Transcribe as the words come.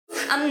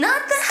I'm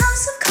not the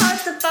house of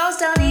cards that falls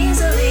down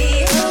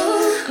easily.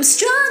 I'm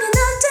strong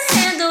enough to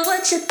handle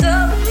what you throw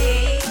at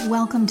me.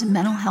 Welcome to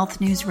Mental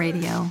Health News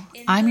Radio.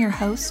 I'm your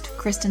host,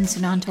 Kristin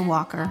Sunanta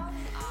Walker.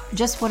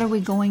 Just what are we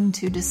going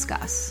to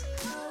discuss?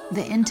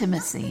 The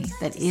intimacy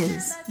that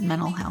is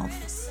mental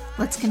health.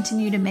 Let's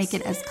continue to make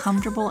it as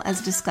comfortable as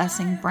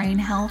discussing brain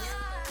health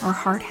or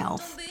heart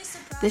health.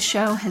 This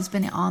show has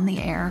been on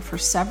the air for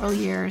several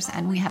years,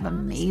 and we have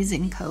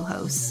amazing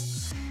co-hosts.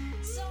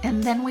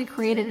 And then we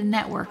created a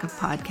network of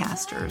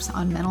podcasters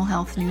on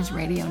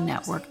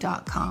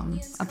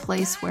mentalhealthnewsradionetwork.com, a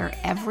place where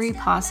every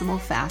possible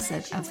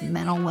facet of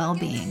mental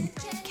well-being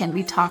can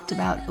be talked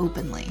about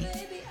openly.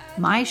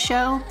 My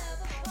show,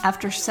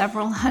 after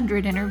several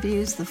hundred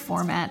interviews, the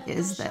format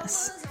is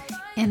this: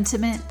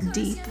 intimate,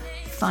 deep,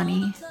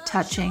 funny,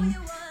 touching,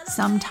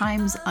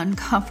 sometimes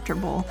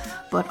uncomfortable,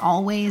 but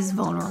always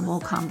vulnerable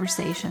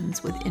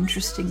conversations with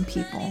interesting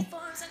people.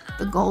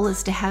 The goal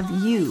is to have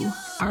you,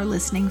 our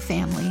listening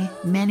family,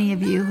 many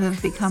of you who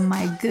have become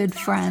my good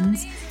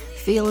friends,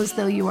 feel as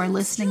though you are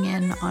listening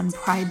in on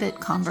private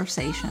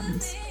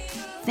conversations.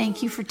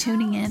 Thank you for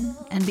tuning in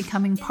and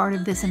becoming part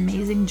of this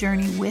amazing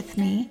journey with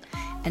me,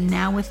 and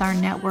now with our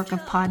network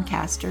of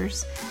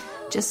podcasters.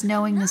 Just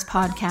knowing this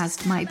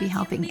podcast might be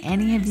helping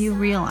any of you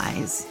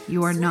realize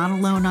you are not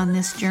alone on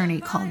this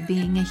journey called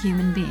being a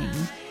human being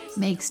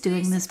makes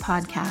doing this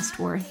podcast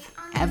worth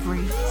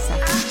every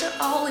second. After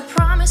all we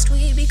promised,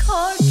 we'd be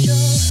cordial.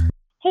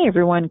 Hey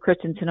everyone,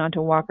 Kristin Sunanta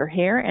Walker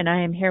here, and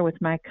I am here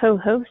with my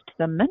co-host,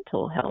 the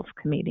mental health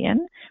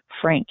comedian,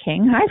 Frank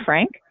King. Hi,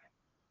 Frank.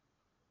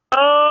 Good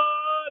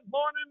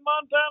morning,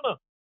 Montana.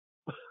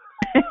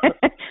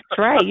 That's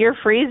right. You're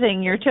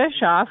freezing your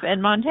tush off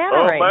in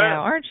Montana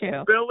now, aren't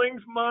you?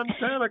 Billings,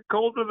 Montana,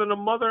 colder than a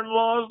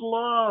mother-in-law's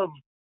love.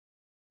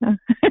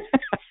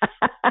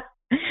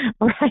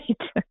 Right.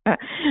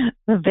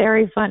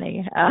 Very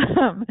funny.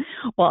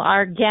 Well,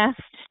 our guest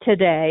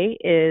today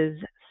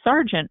is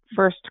Sergeant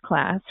First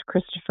Class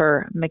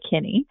Christopher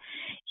Mckinney.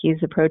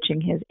 He's approaching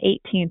his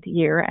 18th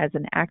year as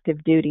an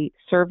active duty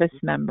service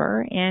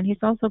member, and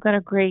he's also got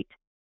a great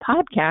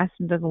podcast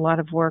and does a lot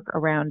of work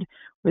around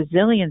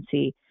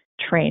resiliency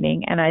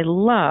training. And I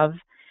love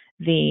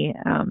the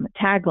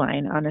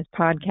tagline on his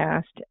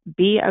podcast,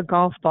 "Be a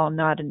golf ball,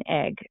 not an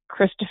egg."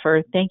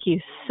 Christopher, thank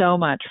you so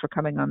much for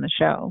coming on the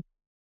show.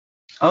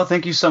 Oh,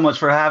 thank you so much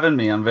for having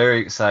me. I'm very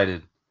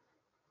excited.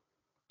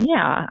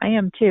 Yeah, I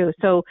am too.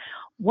 So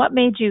what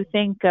made you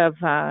think of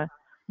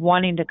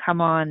wanting to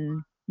come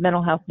on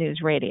Mental Health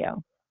News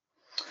Radio?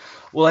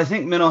 Well, I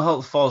think mental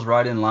health falls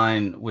right in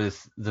line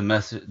with the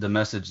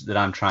message that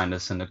I'm trying to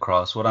send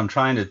across. What I'm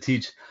trying to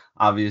teach,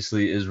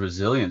 obviously, is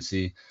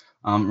resiliency.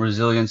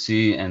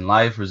 Resiliency in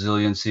life,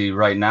 resiliency.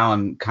 Right now,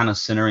 I'm kind of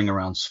centering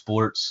around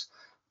sports,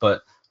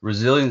 but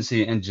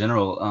resiliency in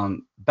general.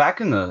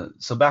 Back in like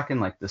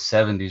the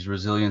 70s,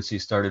 resiliency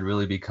started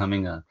really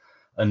becoming a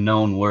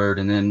known word,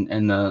 and then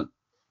in the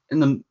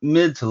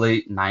mid to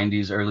late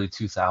 90s, early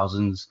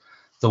 2000s,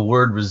 the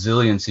word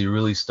resiliency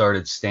really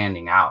started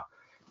standing out.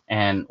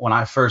 And when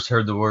I first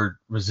heard the word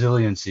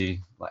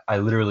resiliency, I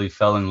literally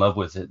fell in love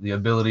with it. The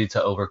ability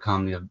to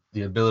overcome,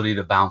 the ability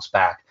to bounce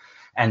back.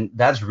 And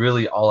that's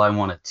really all I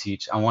want to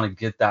teach. I want to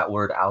get that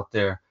word out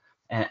there.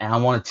 And I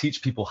want to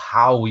teach people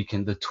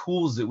the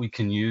tools that we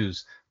can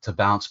use to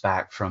bounce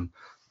back from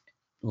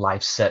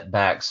life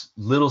setbacks,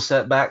 little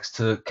setbacks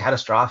to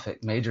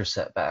catastrophic, major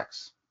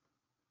setbacks.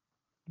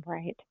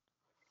 Right.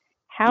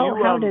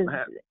 How does...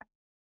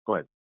 Go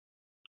ahead.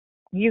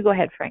 You go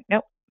ahead, Frank.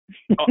 Nope.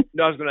 No,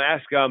 I was going to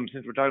ask,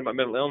 since we're talking about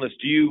mental illness,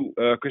 do you,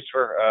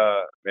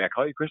 Christopher, may I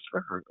call you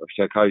Christopher, or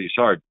should I call you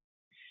Sard?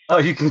 Oh,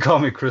 you can call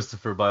me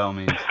Christopher by all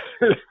means.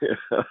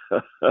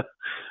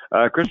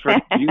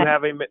 Christopher, do you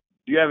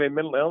have a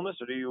mental illness,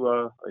 or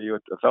are you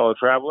a fellow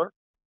traveler?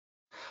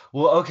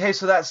 Well, okay,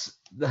 so that's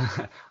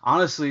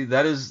honestly,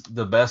 that is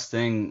the best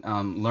thing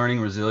learning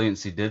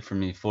resiliency did for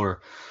me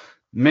for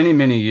many,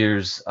 many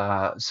years.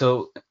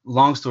 So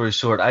long story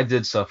short, I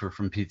did suffer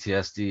from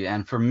PTSD,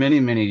 and for many,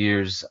 many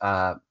years,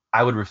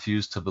 I would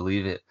refuse to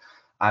believe it.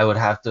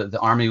 The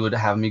Army would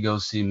have me go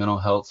see mental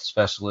health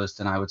specialist,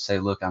 and I would say,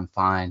 look, I'm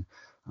fine.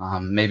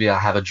 Maybe I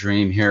have a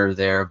dream here or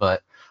there,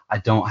 but I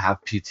don't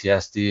have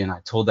PTSD. And I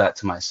told that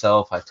to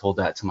myself. I told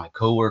that to my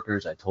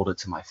coworkers. I told it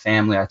to my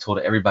family. I told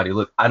everybody,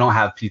 look, I don't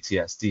have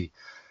PTSD.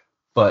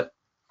 But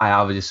I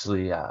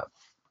obviously, I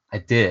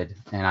did,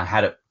 and I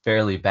had it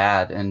fairly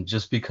bad. And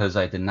just because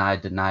I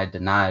denied,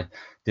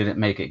 didn't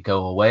make it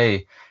go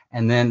away.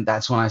 And then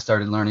that's when I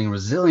started learning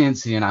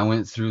resiliency, and I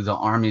went through the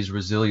Army's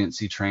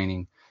resiliency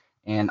training.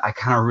 And I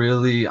kind of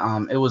really,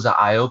 it was an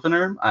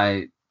eye-opener.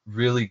 I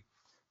really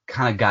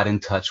kind of got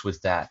in touch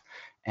with that.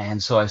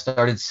 And so I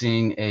started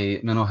seeing a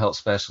mental health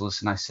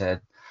specialist, and I said,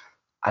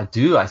 I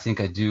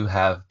think I do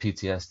have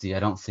PTSD.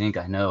 I don't think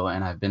I know,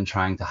 and I've been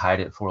trying to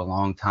hide it for a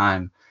long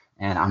time,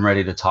 and I'm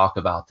ready to talk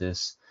about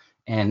this.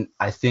 And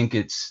I think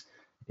it's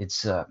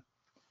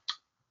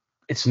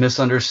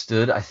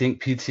misunderstood. I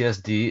think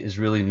PTSD is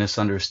really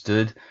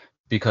misunderstood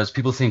because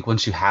people think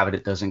once you have it,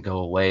 it doesn't go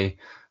away.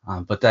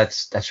 But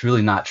that's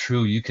really not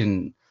true. You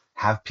can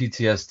have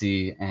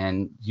PTSD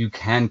and you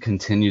can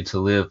continue to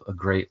live a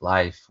great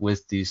life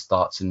with these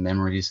thoughts and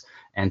memories.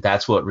 And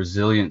that's what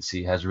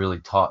resiliency has really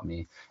taught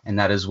me. And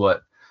that is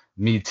what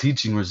me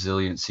teaching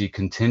resiliency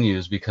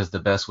continues, because the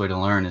best way to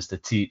learn is to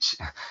teach.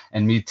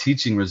 And me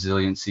teaching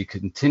resiliency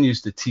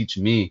continues to teach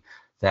me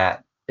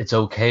that it's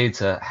okay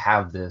to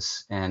have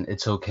this and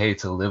it's okay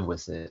to live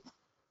with it.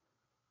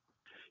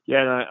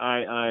 Yeah, and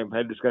I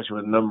had a discussion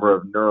with a number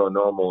of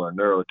neuronormal or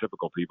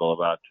neurotypical people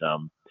about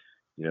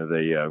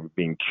the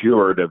being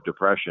cured of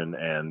depression,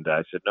 and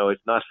I said no,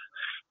 it's not.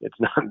 It's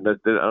not.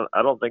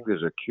 I don't think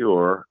there's a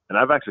cure, and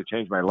I've actually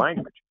changed my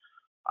language.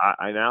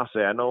 I now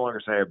say I no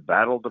longer say I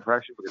battle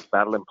depression, because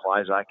battle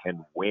implies I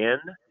can win.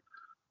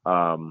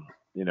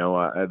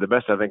 The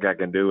best I think I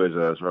can do is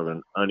a sort of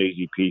an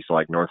uneasy peace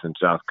like North and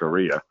South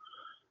Korea.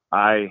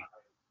 I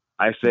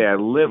say I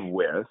live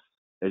with,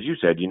 as you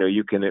said,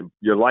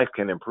 your life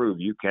can improve.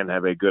 You can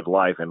have a good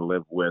life and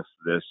live with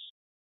this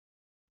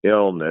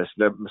illness.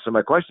 So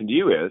my question to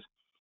you is,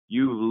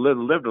 you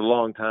lived a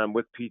long time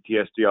with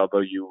PTSD, although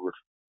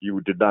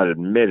you did not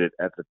admit it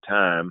at the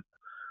time.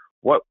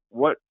 What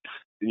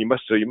you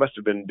must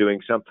have been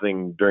doing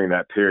something during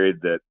that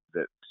period that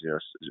there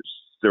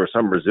was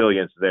some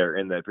resilience there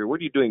in that period.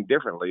 What are you doing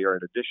differently or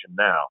in addition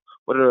now?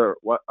 What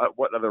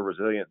other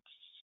resiliency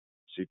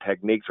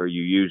techniques are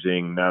you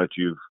using now that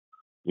you've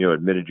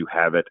admitted you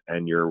have it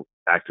and you're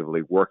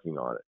actively working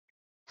on it?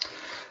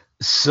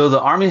 So the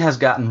Army has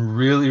gotten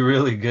really,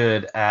 really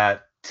good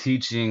at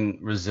teaching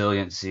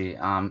resiliency.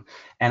 And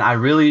I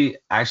really,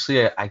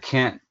 actually, I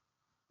can't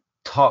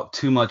talk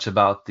too much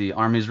about the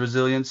Army's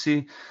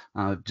resiliency,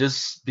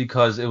 just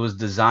because it was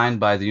designed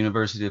by the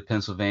University of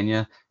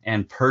Pennsylvania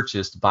and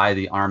purchased by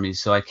the Army.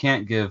 So I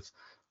can't give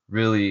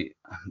really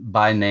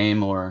by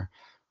name or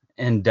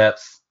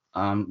in-depth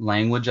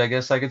language, I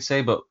guess I could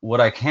say. But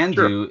what I can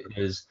Sure. do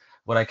is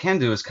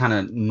kind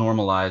of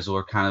normalize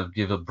or kind of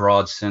give a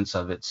broad sense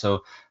of it.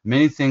 So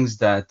many things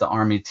that the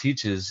Army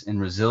teaches in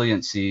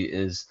resiliency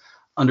is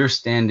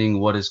understanding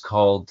what is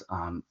called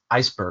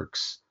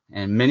icebergs.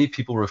 And many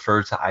people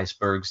refer to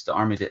icebergs. The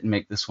Army didn't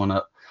make this one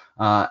up.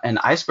 And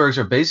icebergs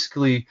are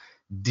basically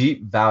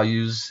deep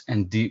values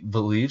and deep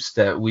beliefs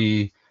that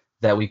we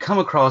come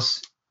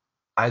across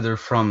either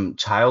from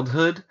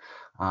childhood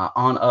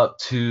on up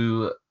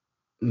to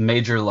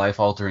major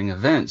life-altering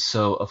events.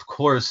 So of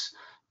course,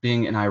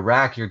 being in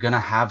Iraq, you're going to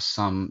have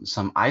some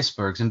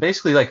icebergs. And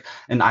basically, like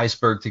an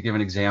iceberg, to give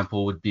an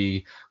example, would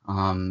be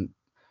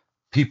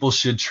people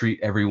should treat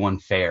everyone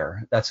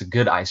fair. That's a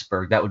good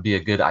iceberg. That would be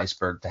a good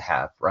iceberg to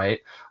have, right?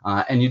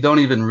 And you don't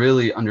even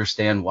really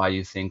understand why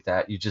you think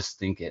that. You just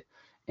think it.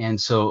 And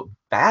so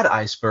bad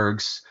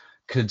icebergs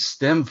could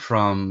stem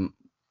from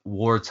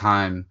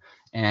wartime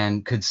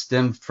and could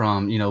stem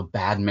from,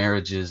 bad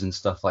marriages and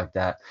stuff like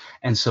that.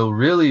 And so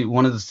really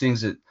one of the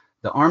things that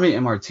the Army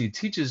MRT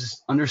teaches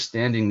is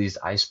understanding these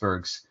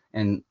icebergs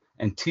and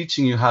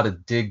teaching you how to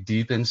dig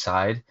deep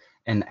inside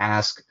and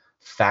ask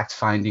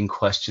fact-finding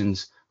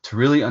questions to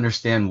really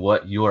understand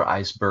what your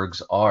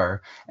icebergs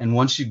are. And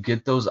once you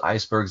get those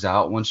icebergs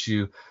out, once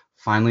you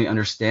finally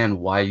understand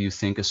why you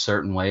think a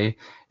certain way,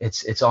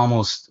 it's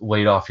almost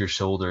weight off your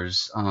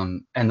shoulders.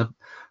 And the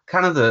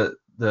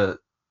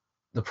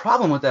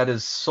problem with that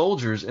is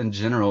soldiers in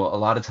general, a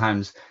lot of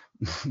times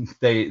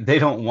they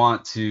don't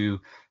want to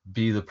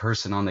be the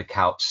person on the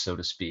couch, so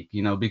to speak,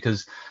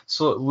 because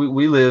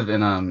we live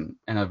in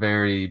a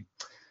very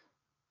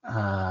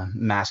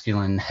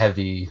masculine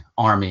heavy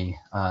Army.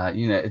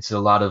 It's a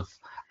lot of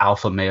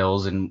alpha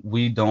males, and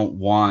we don't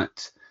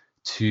want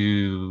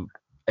to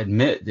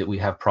admit that we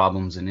have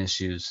problems and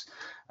issues.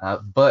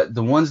 But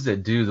the ones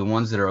that do, the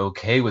ones that are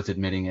okay with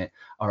admitting it,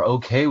 are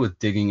okay with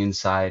digging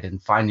inside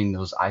and finding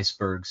those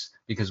icebergs,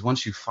 because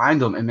once you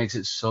find them, it makes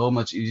it so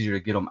much easier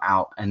to get them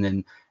out and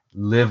then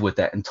live with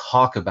that and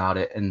talk about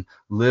it and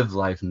live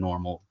life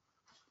normal.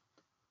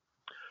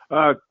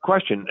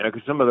 Question,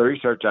 because some of the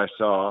research I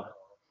saw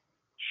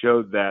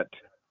showed that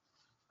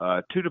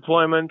 2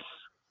 deployments,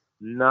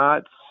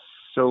 not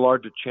so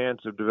large a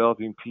chance of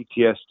developing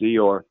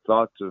PTSD or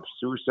thoughts of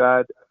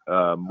suicide.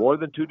 More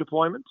than 2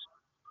 deployments,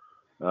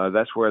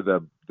 that's where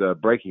the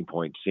breaking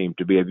point seemed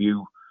to be. Do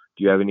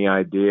you have any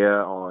idea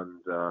on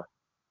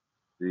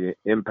the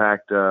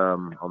impact of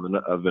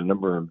the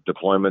number of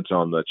deployments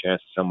on the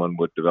chance someone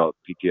would develop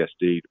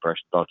PTSD,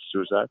 depression, thoughts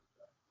of suicide?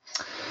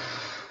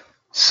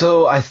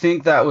 So I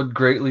think that would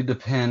greatly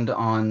depend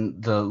on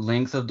the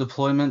length of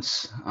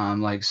deployments.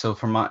 So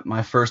for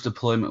my first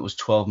deployment was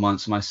 12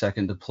 months. My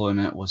second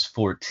deployment was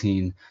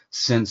 14.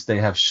 Since they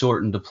have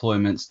shortened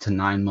deployments to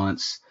 9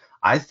 months,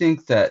 I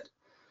think that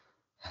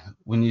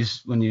when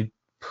you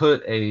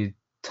put a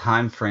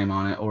time frame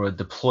on it or a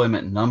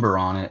deployment number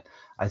on it,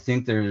 I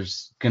think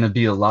there's going to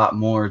be a lot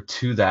more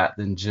to that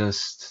than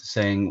just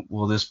saying,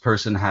 well, this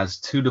person has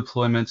 2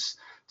 deployments,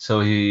 so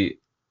he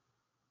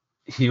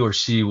or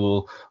she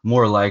will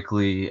more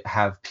likely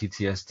have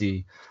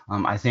PTSD.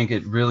 I think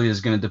it really is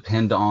going to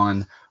depend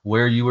on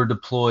where you were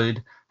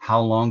deployed,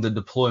 how long the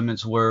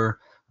deployments were,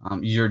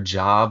 your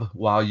job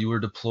while you were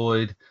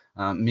deployed.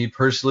 Me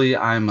personally,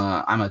 I'm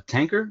a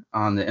tanker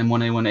on the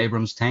M1A1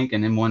 Abrams tank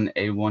and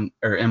M1A1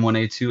 or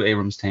M1A2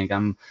 Abrams tank.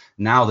 I'm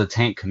now the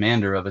tank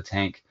commander of a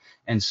tank,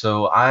 and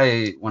so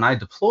when I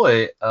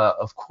deploy,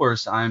 of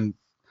course, I'm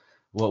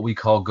what we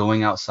call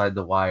going outside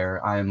the wire.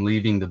 I am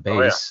leaving the Oh yeah.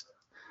 base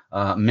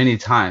many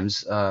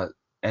times,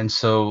 and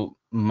so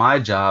my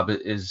job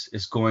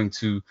is going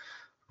to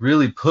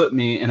really put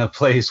me in a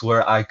place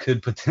where I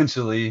could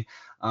potentially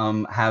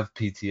have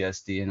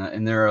PTSD.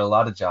 And there are a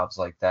lot of jobs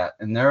like that.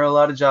 And there are a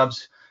lot of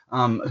jobs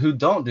who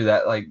don't do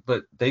that,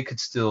 but they could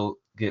still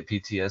get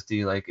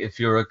PTSD. Like if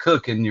you're a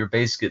cook and your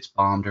base gets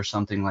bombed or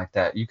something like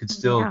that, you could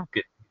still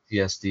get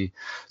PTSD.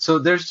 So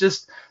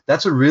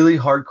that's a really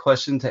hard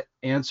question to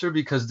answer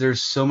because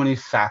there's so many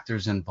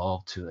factors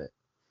involved to it.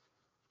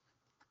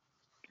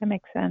 That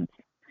makes sense.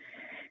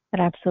 That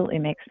absolutely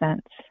makes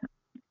sense.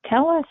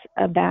 Tell us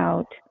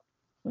about,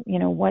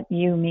 what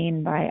you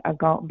mean by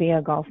be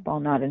a golf ball,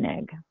 not an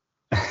egg.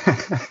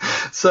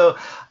 So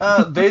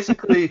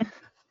basically,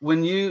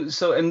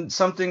 and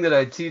something that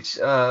I teach,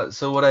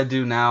 so what I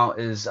do now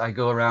is I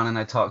go around and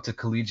I talk to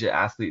collegiate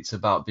athletes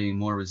about being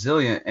more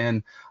resilient.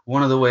 And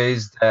one of the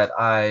ways that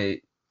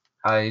I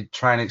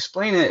try and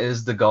explain it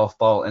is the golf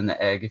ball and the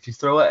egg. If you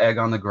throw an egg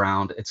on the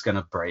ground, it's going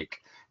to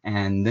break.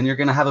 And then you're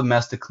going to have a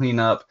mess to clean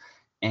up.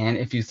 And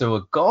if you throw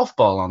a golf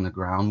ball on the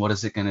ground, what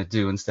is it going to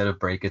do? Instead of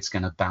break, it's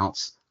going to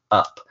bounce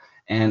up.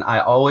 And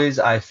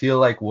I feel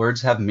like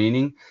words have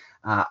meaning.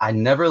 I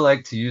never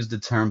like to use the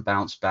term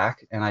bounce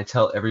back. And I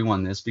tell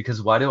everyone this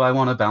because why do I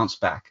want to bounce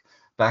back?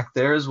 Back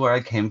there is where I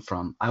came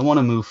from. I want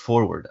to move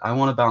forward. I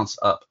want to bounce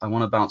up. I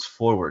want to bounce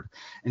forward.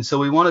 And so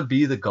we want to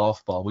be the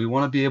golf ball. We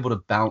want to be able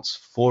to bounce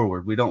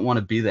forward. We don't want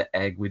to be the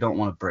egg. We don't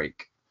want to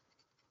break.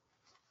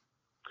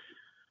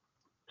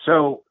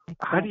 So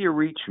how do you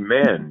reach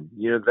men?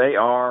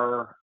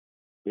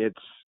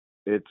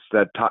 It's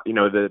that,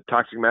 the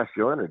toxic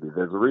masculinity.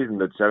 There's a reason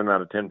that 7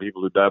 out of 10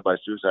 people who die by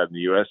suicide in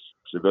the U.S.,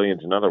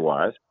 civilians and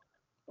otherwise,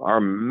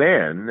 are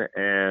men,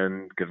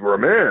 and because we're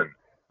men,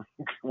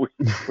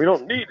 we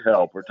don't need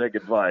help or take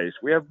advice.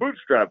 We have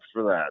bootstraps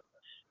for that.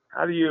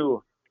 How do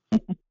you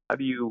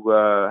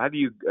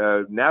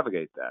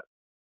navigate that?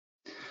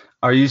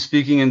 Are you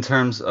speaking in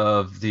terms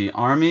of the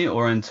Army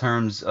or in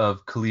terms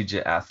of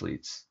collegiate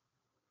athletes?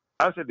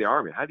 I would say the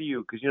Army. How do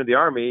you? Because the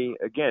Army,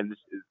 again,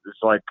 it's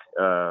like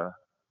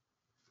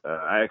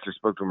I actually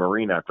spoke to a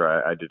Marine after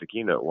I did a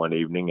keynote one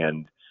evening,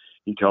 and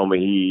he told me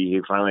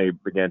he finally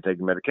began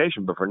taking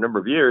medication, but for a number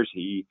of years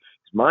his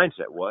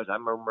mindset was,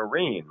 I'm a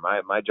Marine.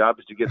 My job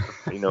is to get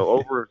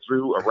over,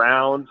 through,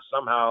 around,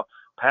 somehow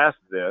past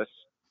this,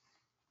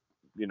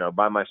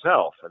 by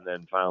myself. And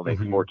then finally,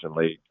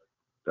 fortunately,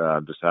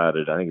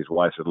 decided, I think his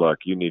wife said,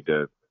 look, you need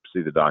to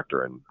see the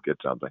doctor and get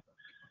something.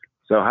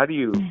 So how do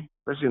you,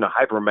 especially in a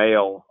hyper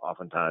male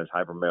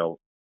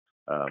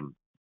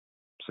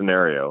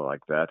scenario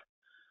like that,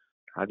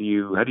 how do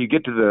you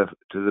get to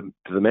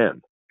the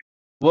men?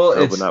 Well,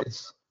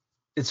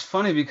 it's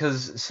funny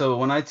because so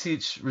when I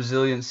teach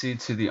resiliency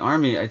to the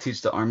Army, I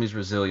teach the Army's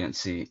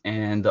resiliency,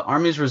 and the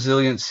Army's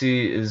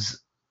resiliency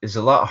is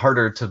a lot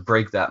harder to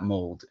break that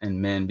mold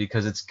in men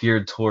because it's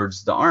geared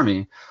towards the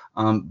Army.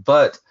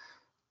 But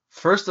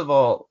first of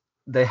all,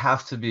 they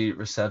have to be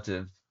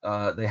receptive.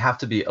 They have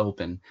to be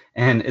open.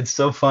 And it's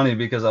so funny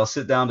because I'll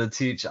sit down to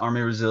teach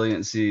Army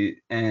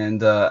resiliency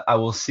and I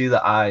will see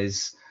the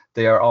eyes.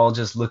 They are all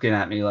just looking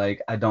at me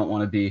like, I don't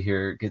want to be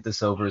here. Get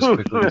this over as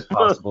quickly as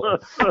possible.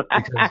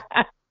 Because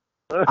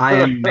I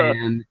am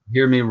man,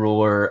 hear me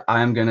roar.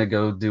 I'm going to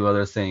go do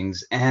other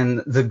things.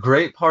 And the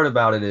great part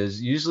about it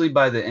is usually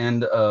by the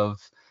end of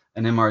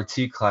an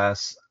MRT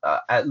class,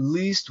 at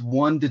least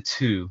 1 to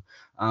 2,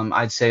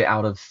 I'd say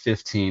out of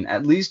 15,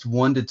 at least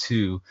 1 to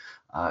 2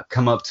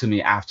 come up to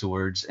me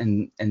afterwards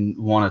and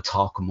want to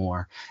talk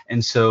more.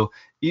 And so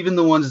even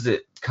the ones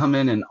that come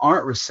in and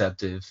aren't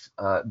receptive,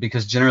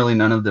 because generally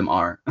none of them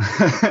are.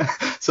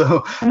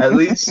 So at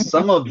least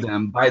some of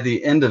them by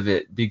the end of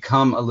it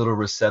become a little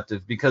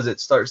receptive because it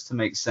starts to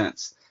make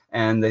sense.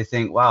 And they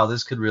think, wow,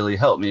 this could really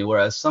help me.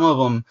 Whereas some of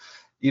them,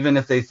 even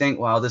if they think,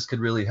 wow, this could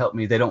really help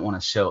me, they don't want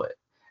to show it.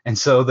 And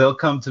so they'll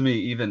come to me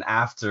even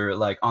after,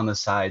 like on the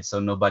side, so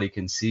nobody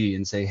can see,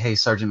 and say, "Hey,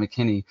 Sergeant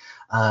McKinney,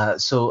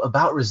 so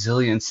about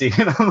resiliency."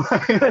 And I'm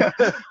like,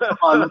 "Come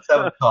on, let's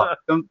have a talk.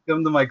 Come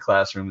to my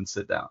classroom and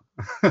sit down."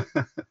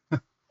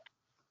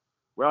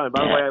 Well, and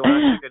by the way, I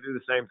think I do the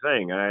same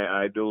thing.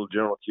 I do a little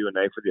general Q&A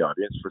for the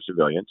audience, for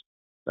civilians.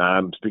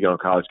 I'm speaking on a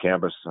college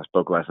campus. I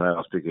spoke last night.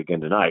 I'll speak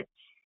again tonight.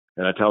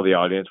 And I tell the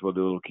audience we'll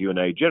do a little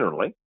Q&A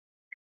generally,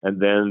 and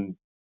then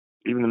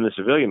even in the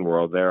civilian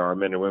world, there are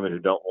men and women who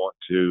don't want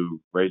to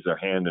raise their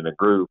hand in a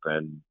group.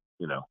 And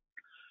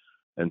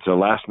so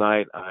last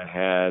night I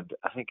had,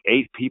 I think,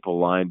 8 people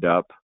lined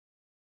up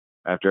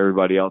after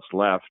everybody else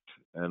left.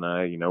 And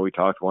we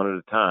talked one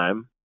at a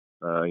time,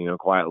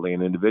 quietly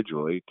and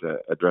individually to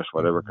address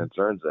whatever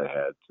concerns they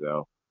had.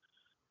 So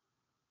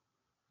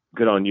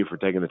good on you for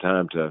taking the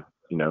time to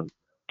do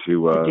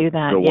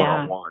that. Go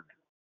one-on-one.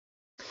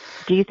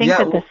 Do you think Yeah,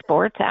 that the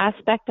sports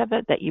aspect of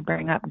it, that you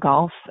bring up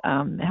golf,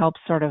 helps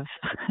sort of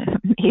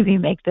maybe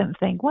make them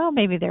think, well,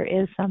 maybe there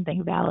is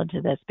something valid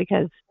to this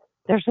because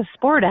there's a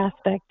sport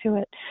aspect to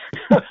it?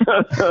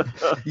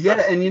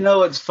 yeah, and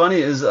what's funny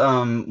is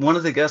one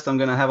of the guests I'm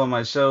going to have on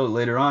my show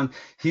later on,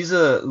 he's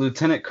a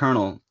lieutenant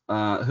colonel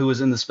who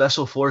was in the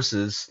special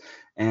forces,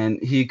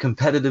 and he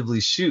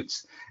competitively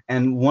shoots.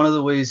 And one of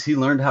the ways he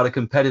learned how to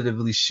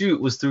competitively shoot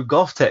was through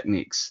golf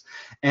techniques.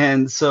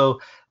 And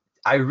so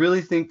I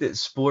really think that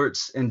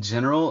sports in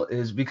general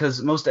is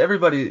because most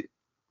everybody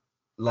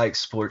likes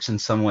sports in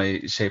some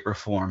way, shape, or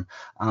form.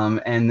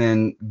 And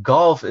then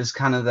golf is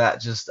kind of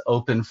that just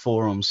open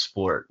forum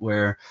sport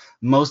where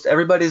most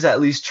everybody's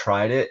at least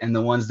tried it, and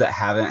the ones that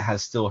haven't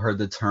has still heard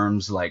the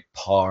terms like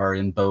par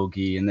and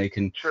bogey, and they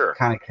can Sure.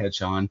 kind of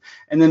catch on.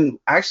 And then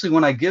actually,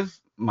 when I give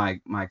my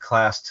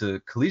class to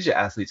collegiate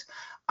athletes,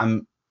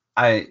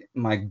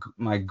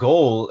 my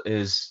goal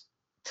is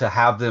to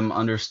have them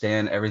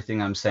understand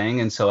everything I'm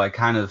saying, and so I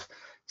kind of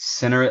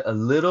center it a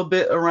little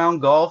bit around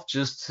golf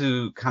just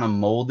to kind of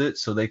mold it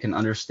so they can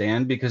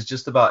understand, because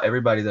just about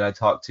everybody that I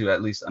talk to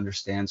at least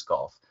understands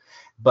golf.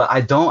 But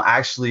I don't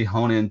actually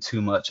hone in too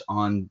much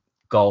on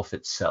golf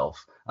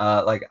itself.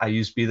 Like I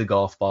use be the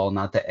golf ball,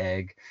 not the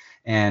egg.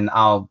 And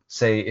I'll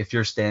say if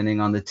you're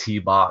standing on the tee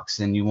box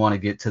and you want to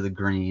get to the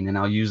green, and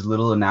I'll use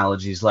little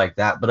analogies like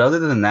that. But other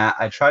than that,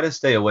 I try to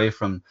stay away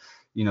from,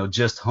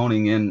 just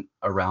honing in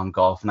around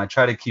golf, and I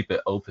try to keep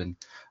it open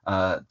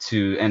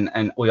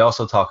and we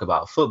also talk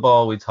about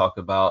football. We talk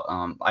about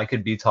I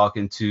could be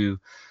talking to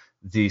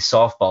the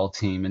softball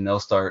team, and they'll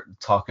start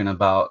talking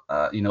about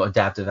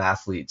adaptive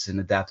athletes and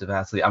adaptive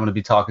athlete. I'm going to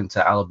be talking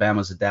to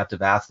Alabama's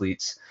adaptive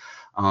athletes,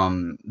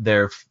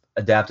 their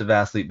adaptive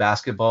athlete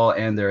basketball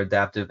and their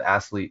adaptive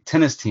athlete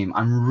tennis team.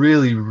 I'm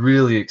really,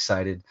 really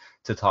excited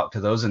to talk to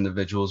those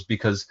individuals,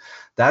 because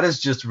that is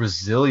just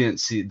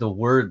resiliency. The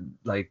word,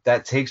 like,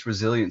 that takes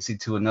resiliency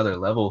to another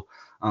level.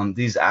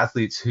 These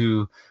athletes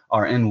who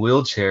are in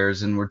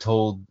wheelchairs and we're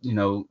told,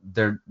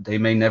 they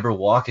may never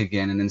walk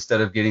again. And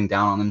instead of getting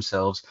down on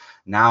themselves,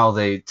 now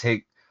they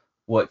take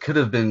what could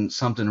have been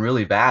something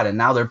really bad, and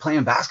now they're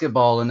playing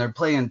basketball and they're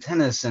playing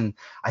tennis. And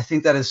I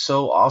think that is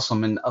so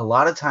awesome. And a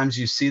lot of times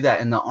you see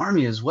that in the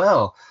Army as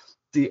well.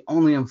 The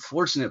only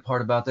unfortunate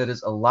part about that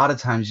is a lot of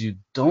times you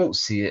don't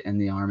see it in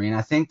the Army. And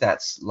I think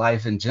that's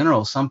life in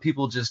general. Some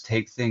people just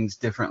take things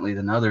differently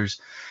than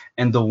others.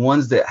 And the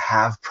ones that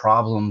have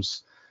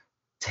problems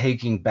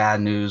taking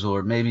bad news,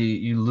 or maybe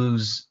you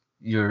lose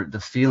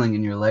the feeling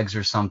in your legs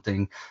or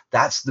something,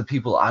 that's the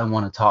people I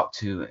want to talk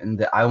to, and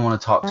that I want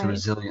to talk to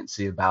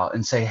resiliency about,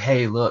 and say,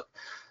 hey, look,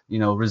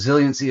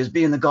 resiliency is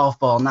being the golf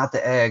ball, not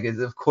the egg.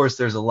 And of course,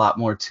 there's a lot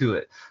more to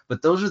it,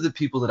 but those are the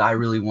people that I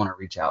really want to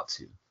reach out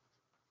to.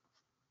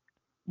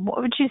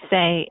 What would you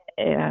say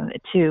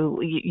to,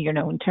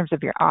 in terms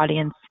of your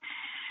audience?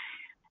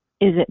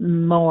 Is it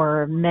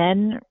more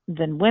men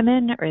than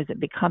women, or is it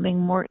becoming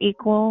more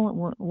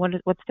equal?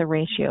 What's the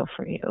ratio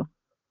for you?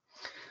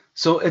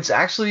 So it's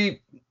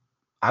actually,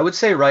 I would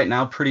say right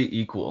now, pretty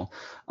equal.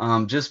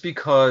 Just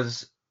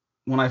because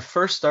when I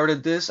first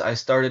started this, I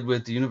started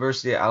with the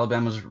University of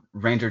Alabama's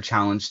Ranger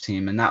Challenge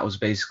team, and that was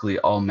basically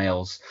all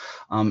males.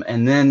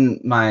 And then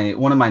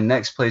one of my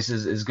next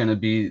places is going to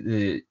be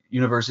the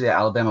University of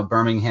Alabama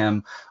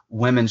Birmingham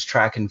women's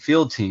track and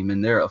field team,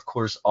 and they're of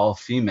course all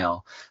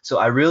female. So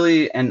I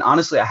really, and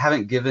honestly, I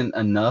haven't given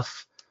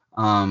enough.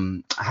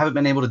 I haven't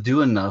been able to do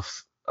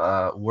enough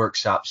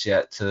workshops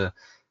yet to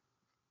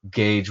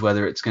gauge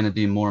whether it's going to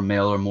be more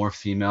male or more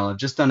female. I've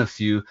just done a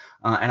few,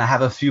 and I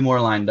have a few more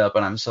lined up,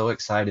 and I'm so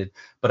excited.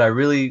 But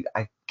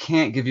I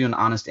can't give you an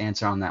honest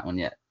answer on that one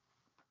yet.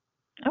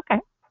 Okay,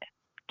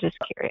 just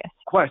curious.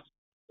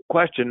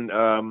 Question.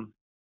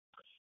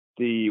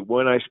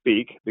 When I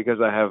speak,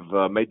 because I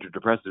have major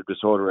depressive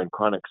disorder and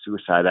chronic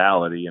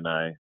suicidality, and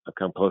I've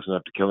come close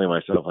enough to killing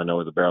myself, I know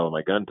what the barrel of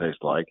my gun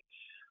tastes like.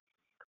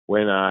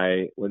 When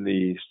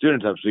the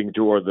students I'm speaking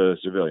to, or the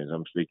civilians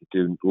I'm speaking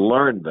to,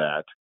 learn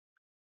that,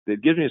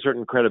 it gives me a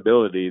certain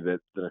credibility that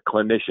a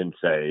clinician,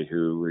 say,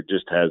 who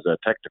just has a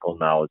technical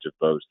knowledge of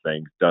those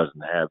things,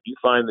 doesn't have. Do you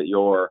find that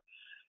your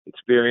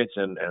experience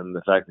and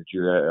the fact that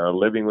you are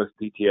living with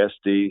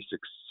PTSD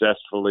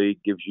successfully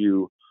gives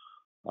you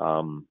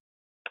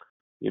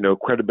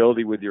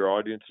credibility with your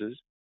audiences?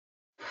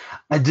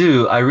 I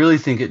do. I really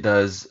think it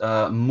does.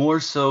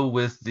 More so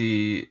with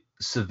the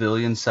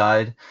civilian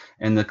side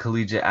and the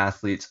collegiate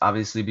athletes,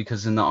 obviously,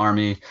 because in the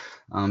Army,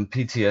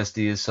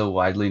 PTSD is so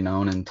widely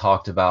known and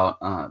talked about.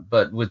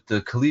 But with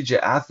the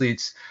collegiate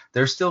athletes,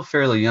 they're still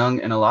fairly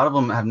young, and a lot of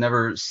them have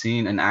never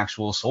seen an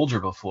actual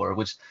soldier before,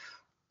 which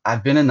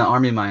I've been in the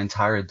Army my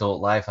entire adult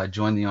life. I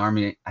joined the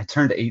Army. I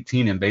turned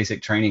 18 in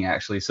basic training,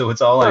 actually, so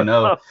it's all I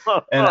know.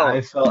 And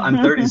I felt, I'm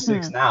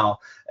 36 now,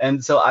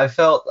 and so I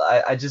felt,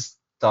 I just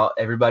thought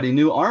everybody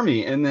knew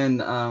Army. And then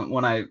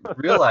when I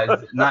realized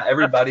that not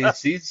everybody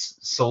sees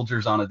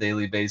soldiers on a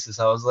daily basis,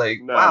 I was like,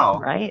 wow.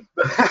 Right.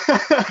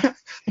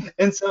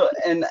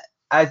 And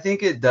I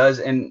think it does,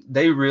 and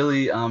they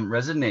really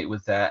resonate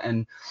with that.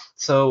 And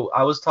so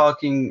I was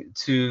talking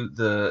to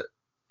the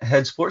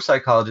head sports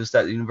psychologist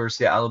at the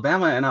University of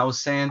Alabama, and I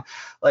was saying,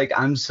 like,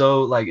 I'm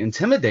so like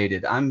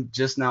intimidated. I'm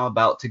just now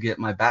about to get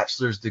my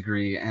bachelor's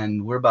degree,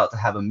 and we're about to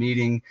have a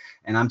meeting,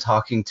 and I'm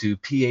talking to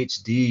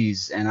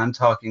PhDs and I'm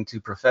talking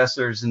to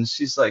professors, and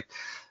she's like,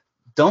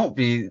 don't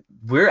be,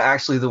 we're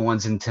actually the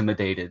ones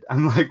intimidated.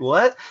 I'm like,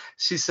 what?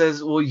 She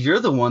says, well, you're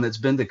the one that's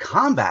been to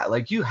combat.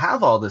 Like, you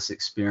have all this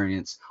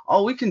experience.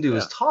 All we can do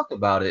is talk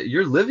about it.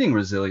 You're living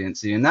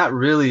resiliency. And that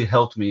really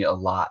helped me a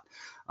lot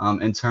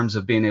in terms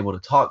of being able to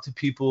talk to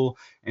people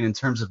and in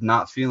terms of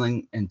not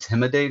feeling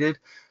intimidated.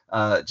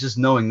 Just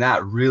knowing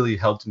that really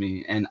helped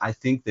me. And I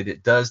think that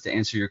it does, to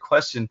answer your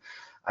question,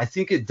 I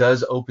think it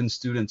does open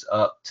students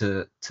up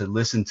to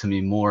listen to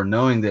me more,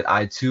 knowing that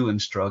I too am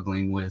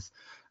struggling with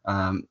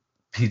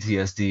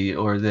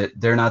PTSD, or that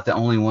they're not the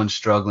only ones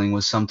struggling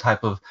with some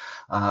type of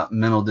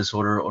mental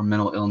disorder or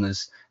mental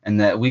illness, and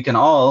that we can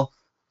all,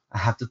 I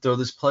have to throw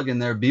this plug in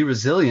there, be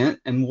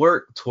resilient and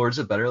work towards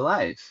a better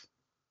life.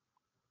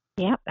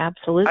 Yep,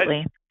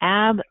 absolutely.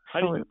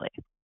 Absolutely.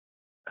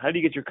 How do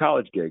you get your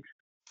college gigs?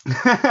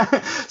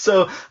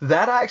 So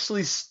that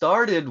actually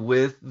started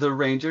with the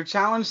Ranger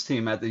Challenge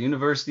team at the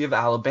University of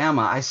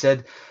Alabama. I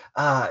said,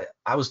 I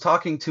was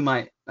talking to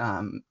my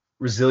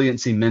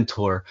resiliency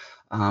mentor.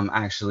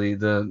 Actually,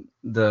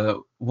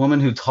 the woman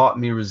who taught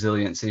me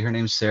resiliency, her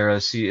name's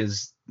Sarah. She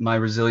is my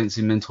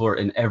resiliency mentor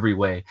in every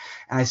way.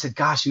 And I said,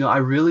 gosh, I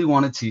really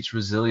want to teach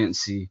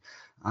resiliency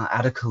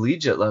at a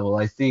collegiate level.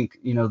 I think,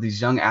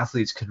 these young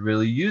athletes could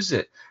really use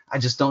it. I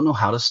just don't know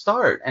how to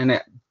start. And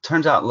it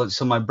turns out,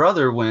 so my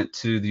brother went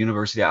to the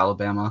University of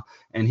Alabama,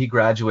 and he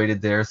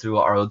graduated there through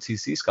a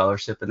ROTC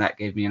scholarship. And that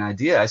gave me an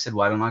idea. I said,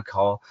 why don't I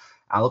call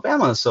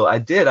Alabama? So I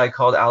did. I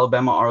called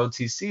Alabama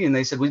ROTC, and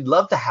they said, we'd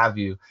love to have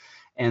you.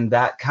 And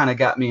that kind of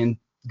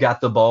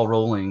got the ball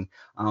rolling.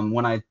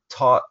 When I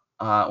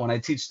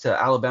teach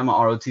to Alabama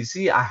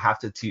ROTC, I have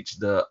to teach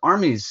the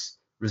Army's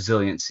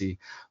resiliency.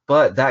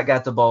 But that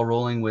got the ball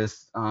rolling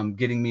with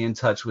getting me in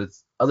touch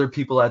with other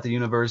people at the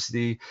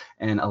university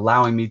and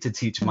allowing me to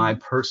teach my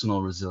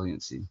personal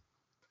resiliency.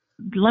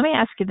 Let me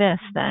ask you this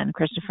then,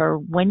 Christopher.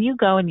 When you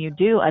go and you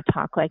do a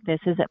talk like this,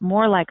 is it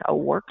more like a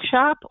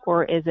workshop,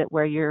 or is it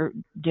where you're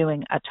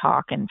doing a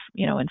talk in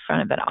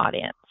front of an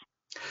audience?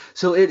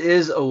 So it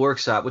is a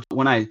workshop. Which,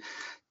 when I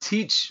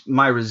teach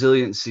my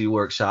resiliency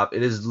workshop,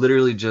 it is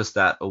literally just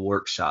that, a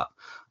workshop.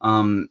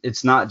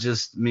 It's not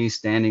just me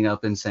standing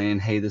up and saying,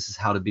 hey, this is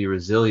how to be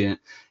resilient.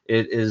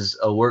 It is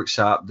a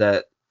workshop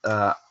that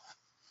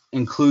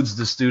includes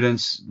the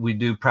students. We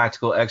do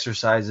practical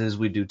exercises.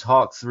 We do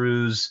talk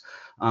throughs.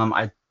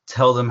 I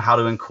tell them how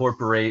to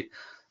incorporate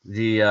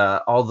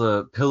all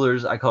the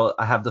pillars. I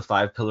have the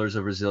 5 pillars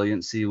of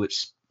resiliency,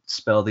 which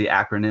spell the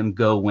acronym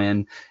GO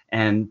WIN.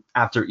 And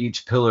after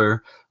each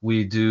pillar,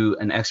 we do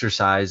an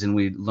exercise and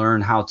we learn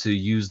how to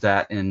use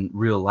that in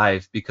real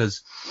life,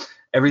 because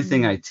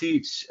everything I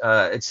teach,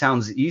 it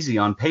sounds easy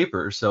on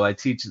paper. So I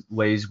teach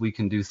ways we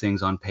can do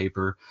things on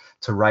paper,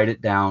 to write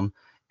it down.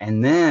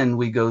 And then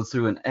we go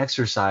through an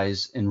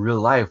exercise in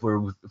real life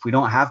where, if we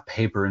don't have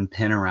paper and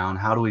pen around,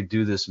 how do we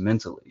do this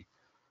mentally?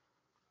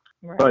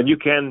 Right. Well, you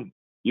can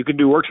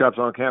do workshops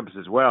on campus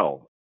as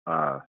well,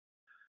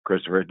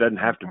 Christopher. It doesn't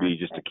have to be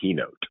just a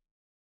keynote.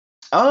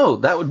 Oh,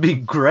 that would be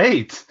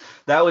great.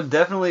 That would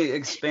definitely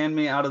expand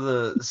me out of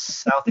the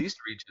Southeast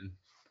region.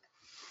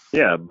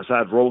 Yeah,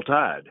 besides Roll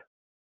Tide.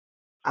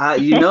 I'm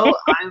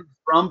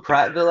from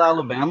Prattville,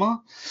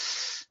 Alabama.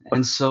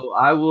 And so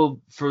I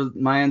will, for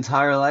my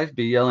entire life,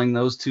 be yelling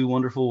those 2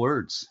 wonderful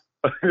words.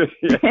 Yes,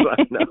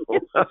 I know.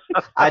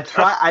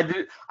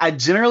 I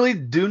generally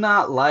do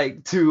not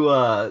like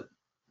to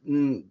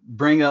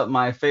bring up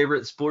my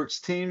favorite sports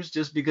teams,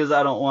 just because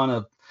I don't want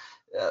to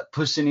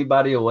push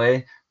anybody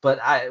away. But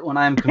when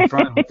I'm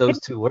confronted with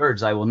those 2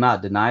 words, I will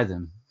not deny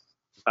them.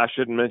 I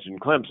shouldn't mention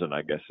Clemson,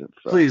 I guess.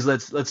 Please,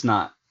 let's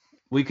not.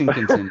 We can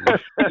continue.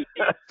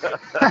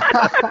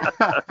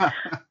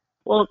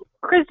 Well,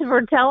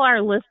 Christopher, tell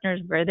our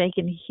listeners where they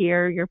can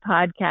hear your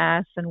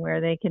podcast and where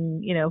they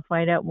can,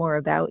 find out more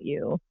about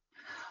you.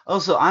 Oh,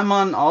 so I'm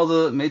on all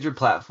the major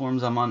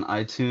platforms. I'm on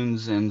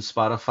iTunes and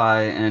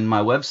Spotify, and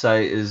my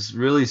website is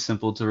really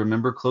simple to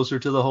remember,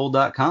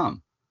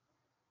 closertothewhole.com.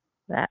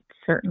 That's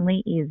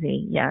certainly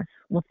easy. Yes.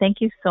 Well,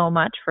 thank you so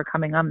much for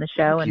coming on the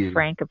show. Thank you. And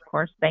Frank, of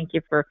course, thank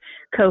you for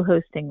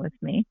co-hosting with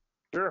me.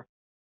 Sure.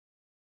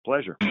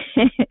 Pleasure.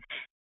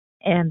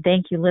 And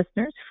thank you,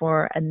 listeners,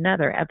 for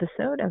another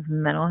episode of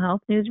Mental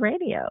Health News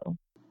Radio.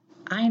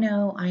 I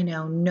know,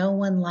 no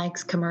one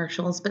likes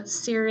commercials, but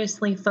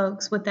seriously,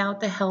 folks,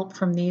 without the help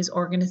from these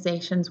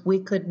organizations,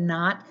 we could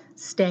not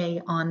stay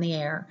on the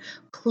air.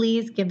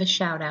 Please give a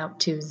shout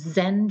out to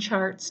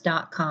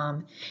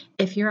zencharts.com.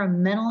 If you're a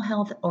mental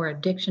health or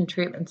addiction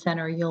treatment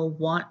center, you'll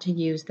want to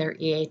use their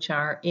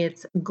EHR.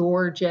 It's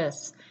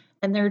gorgeous,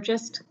 and they're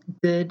just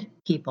good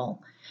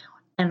people.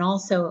 And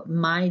also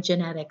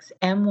MyGenetics,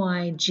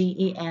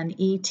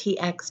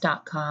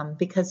 MyGenetx.com,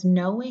 because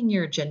knowing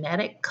your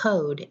genetic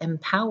code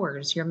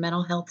empowers your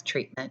mental health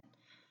treatment.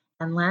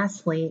 And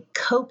lastly,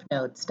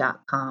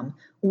 hopenotes.com.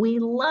 We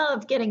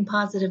love getting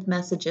positive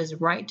messages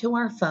right to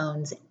our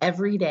phones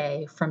every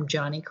day from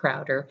Johnny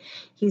Crowder.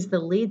 He's the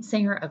lead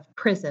singer of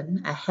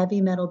Prison, a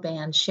heavy metal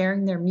band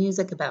sharing their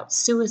music about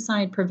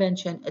suicide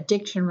prevention,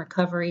 addiction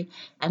recovery,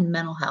 and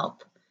mental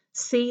health.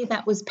 See,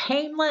 that was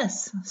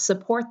painless.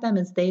 Support them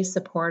as they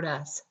support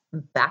us.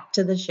 Back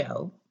to the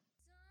show.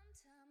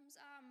 Sometimes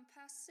I'm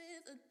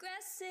passive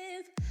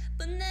aggressive,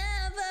 but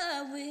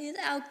never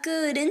without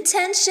good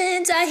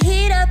intentions. I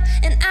heat up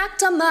and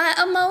act on my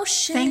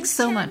emotions. Thanks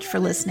so much for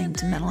listening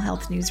to Mental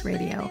Health News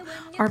Radio.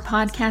 Our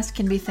podcast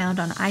can be found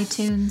on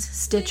iTunes,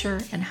 Stitcher,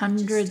 and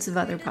hundreds of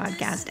other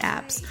podcast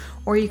apps,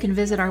 or you can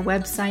visit our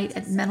website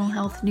at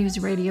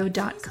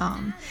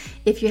mentalhealthnewsradio.com.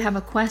 If you have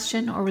a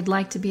question or would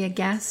like to be a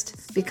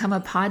guest, become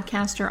a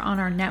podcaster on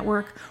our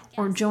network,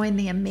 or join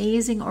the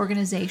amazing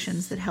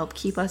organizations that help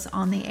keep us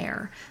on the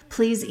air,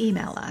 please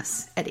email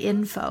us at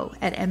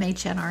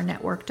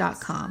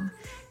info@mhnrnetwork.com.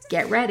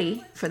 Get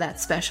ready for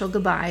that special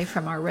goodbye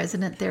from our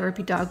resident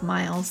therapy dog,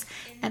 Miles,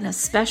 and a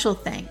special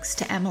thanks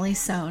to Emily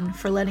Sohn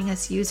for letting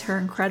us use her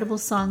incredible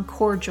song,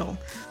 Cordial,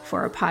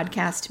 for our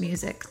podcast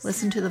music.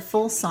 Listen to the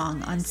full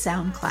song on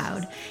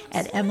SoundCloud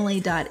at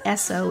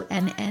emily.sonne.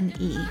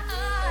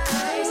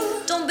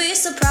 Don't be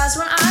surprised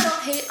when I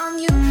don't hate on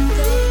you.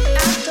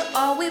 After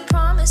all, we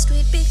promised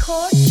we'd be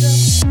cordial.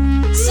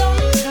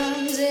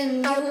 Sometimes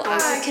in you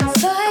I can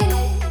fight it.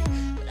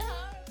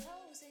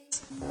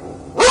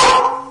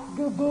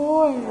 Good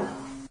boy.